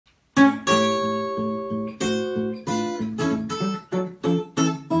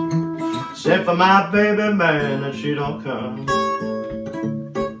Sent for my baby man and she don't come.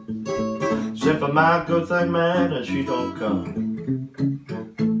 Sent for my good thing man and she don't come.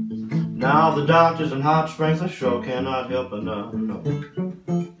 Now the doctors in Hot Springs, I sure cannot help her none, no.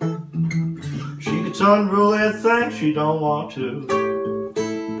 She gets unruly things she don't want to.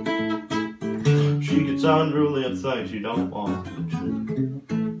 She gets unruly and things she don't want to.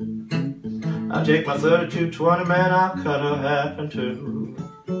 I take my 32-20 man, I'll cut her half in two.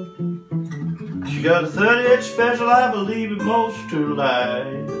 She got a 38 special, I believe it most to lie.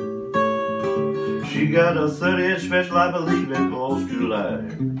 She got a 38 special, I believe it most to lie.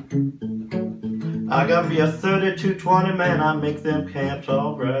 I got me a 32-20 man, I make them camps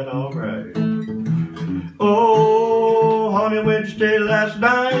alright, alright. Oh, honey, where'd you stay last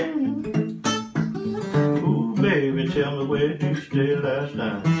night? Ooh, baby, tell me where'd you stay last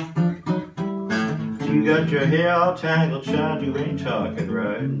night? You got your hair all tangled, child, you ain't talking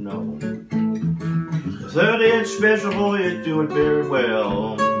right, no. The 38 special boy, you do it very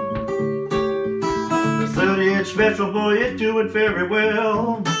well. The 38 special boy, you do it very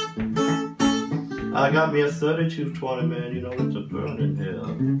well. I got me a 32-20 man, you know it's a burning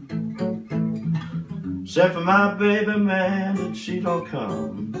hell. Sent for my baby man and she don't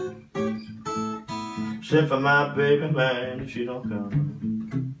come. Sent for my baby man and she don't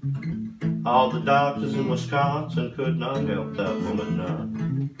come. All the doctors in Wisconsin could not help that woman none.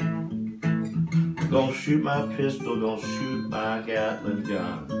 Gonna shoot my pistol, gonna shoot my Gatling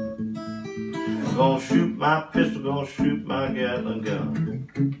gun. Gonna shoot my pistol, gonna shoot my Gatling gun.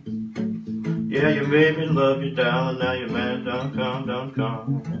 Yeah, you made me love you, darling, now your man done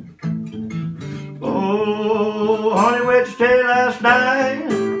come. Oh, honey, where'd you stay last night?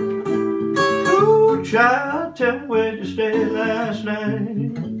 Ooh, child, tell me where'd you stay last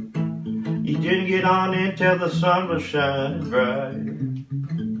night? You didn't get on in till the sun was shining bright.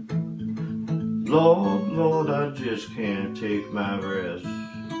 Lord, Lord, I just can't take my rest.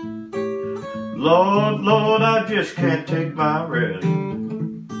 Lord, Lord, I just can't take my rest.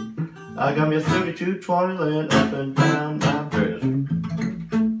 I got me a 32-20 laying up and down